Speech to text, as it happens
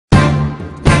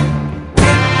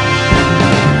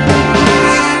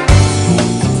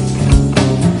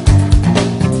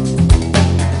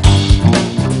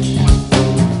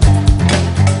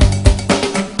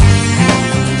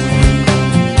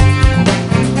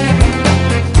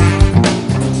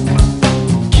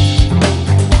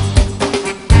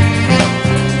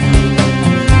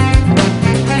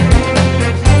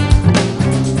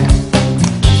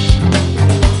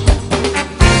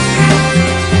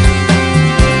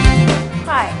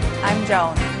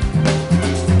Joan.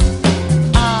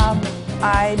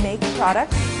 I make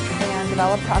products and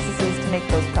develop processes to make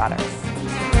those products.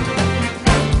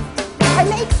 I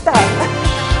make stuff!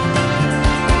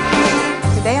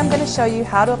 Today I'm going to show you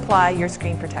how to apply your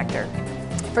screen protector.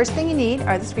 First thing you need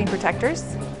are the screen protectors.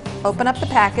 Open up the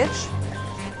package.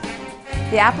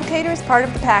 The applicator is part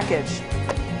of the package.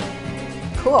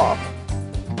 Cool.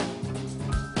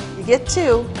 You get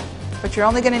two, but you're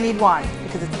only going to need one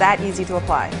because it's that easy to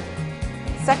apply.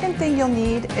 Second thing you'll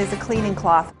need is a cleaning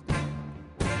cloth.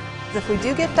 If we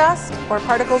do get dust or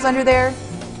particles under there,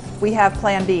 we have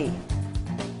Plan B.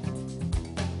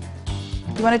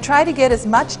 You want to try to get as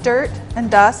much dirt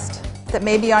and dust that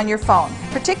may be on your phone,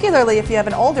 particularly if you have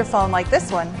an older phone like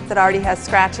this one that already has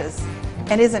scratches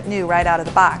and isn't new right out of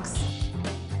the box.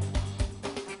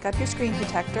 Pick up your screen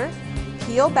protector,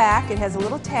 peel back, it has a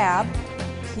little tab,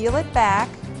 peel it back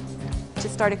to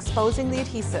start exposing the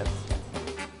adhesive.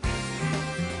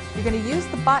 You're going to use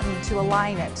the button to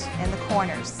align it in the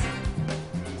corners.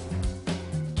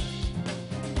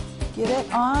 Get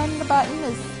it on the button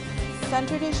as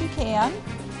centered as you can.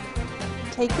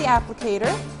 Take the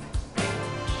applicator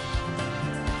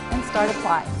and start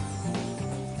applying.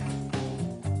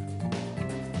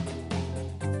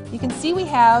 You can see we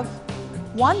have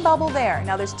one bubble there.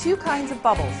 Now there's two kinds of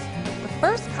bubbles. The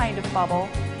first kind of bubble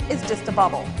is just a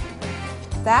bubble.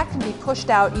 That can be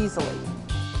pushed out easily.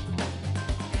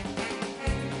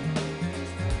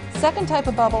 Second type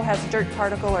of bubble has a dirt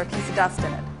particle or a piece of dust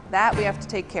in it. That we have to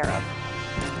take care of.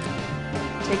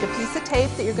 Take a piece of tape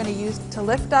that you're going to use to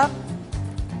lift up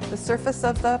the surface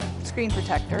of the screen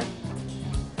protector.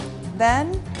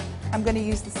 Then I'm going to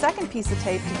use the second piece of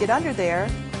tape to get under there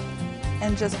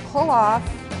and just pull off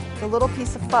the little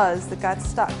piece of fuzz that got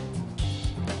stuck.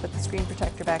 Put the screen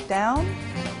protector back down,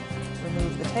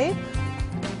 remove the tape.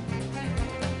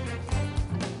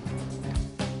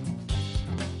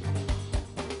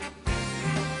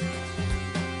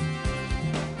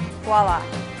 Voila!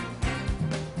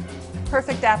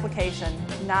 Perfect application,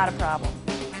 not a problem.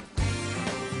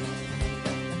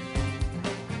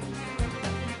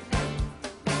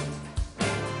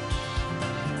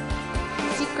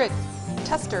 Secret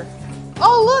tester.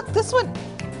 Oh look, this one!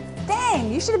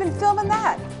 Dang, you should have been filming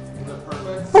that. Is that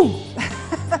perfect? Boom!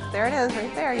 There it is,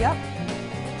 right there, yep.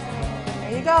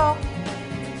 There you go.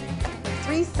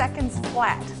 3 seconds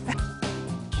flat.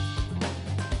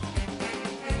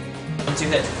 1, 2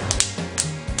 hit.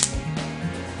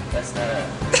 That's not a... I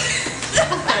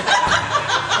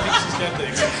think she's got the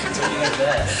exact What do you like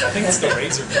that? I think it's the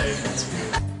razor blade. That's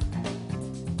weird.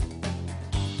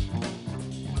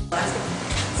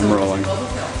 I'm rolling. 1,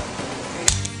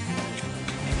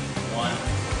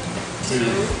 2,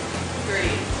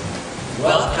 3.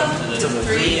 Welcome to the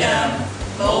 3M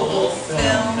Mobile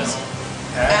Film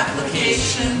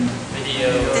Application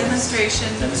Video Demonstration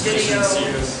Video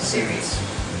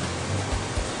Series.